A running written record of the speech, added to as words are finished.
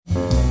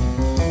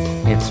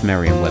That's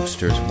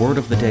Merriam-Webster's Word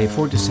of the Day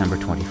for December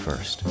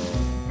 21st.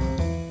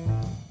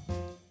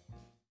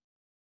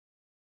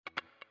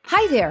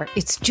 Hi there,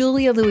 it's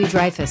Julia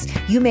Louis-Dreyfus.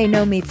 You may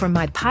know me from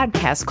my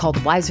podcast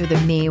called Wiser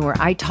Than Me, where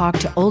I talk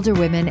to older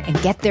women and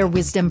get their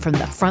wisdom from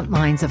the front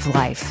lines of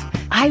life.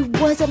 I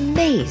was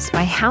amazed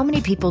by how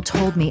many people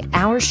told me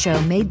our show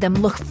made them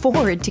look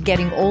forward to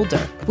getting older,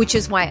 which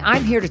is why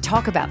I'm here to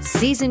talk about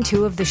Season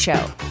 2 of the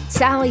show.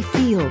 Sally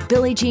Field,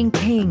 Billie Jean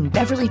King,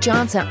 Beverly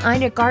Johnson,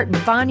 Ina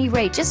Garten, Bonnie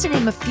Raitt, just to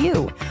name a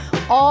few.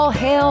 All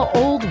hail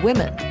old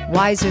women.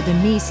 Wiser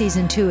Than Me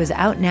Season 2 is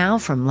out now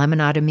from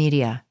Lemonada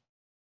Media.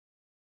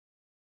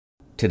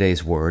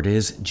 Today's word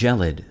is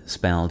gelid,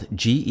 spelled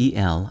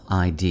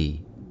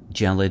G-E-L-I-D.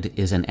 Gelid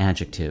is an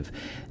adjective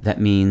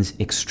that means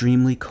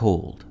extremely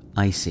cold,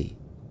 icy.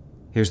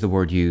 Here's the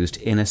word used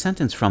in a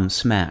sentence from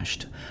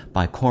Smashed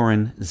by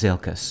Corin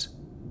Zilkis.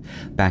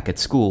 Back at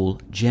school,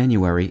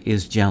 January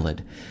is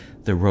gelid.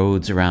 The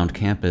roads around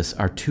campus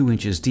are 2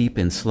 inches deep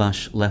in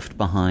slush left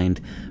behind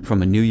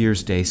from a New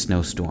Year's Day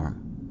snowstorm.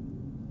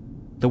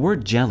 The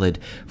word gelid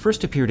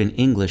first appeared in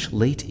English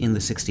late in the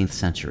 16th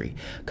century,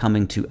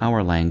 coming to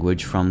our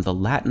language from the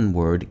Latin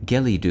word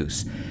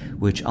gelidus,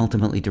 which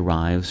ultimately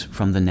derives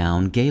from the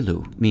noun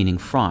gelu, meaning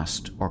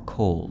frost or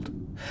cold.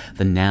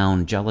 The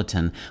noun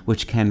gelatin,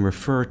 which can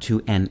refer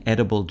to an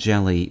edible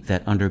jelly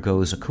that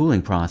undergoes a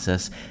cooling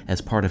process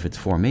as part of its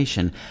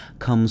formation,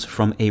 comes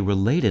from a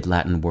related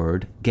Latin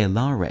word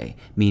gelare,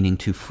 meaning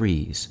to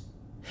freeze.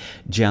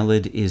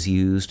 Gelid is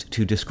used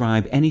to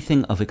describe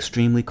anything of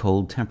extremely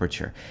cold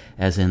temperature,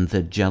 as in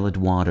the gelid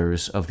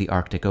waters of the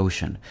Arctic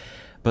Ocean.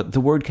 But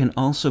the word can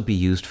also be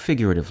used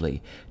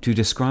figuratively to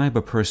describe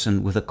a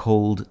person with a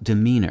cold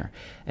demeanor,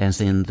 as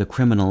in the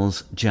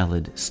criminal's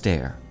gelid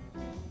stare.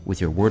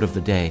 With your Word of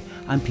the Day,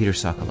 I'm Peter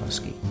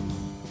Sokolowski.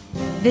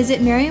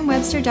 Visit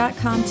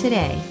Merriam-Webster.com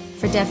today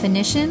for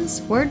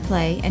definitions,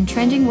 wordplay, and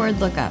trending word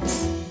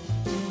lookups.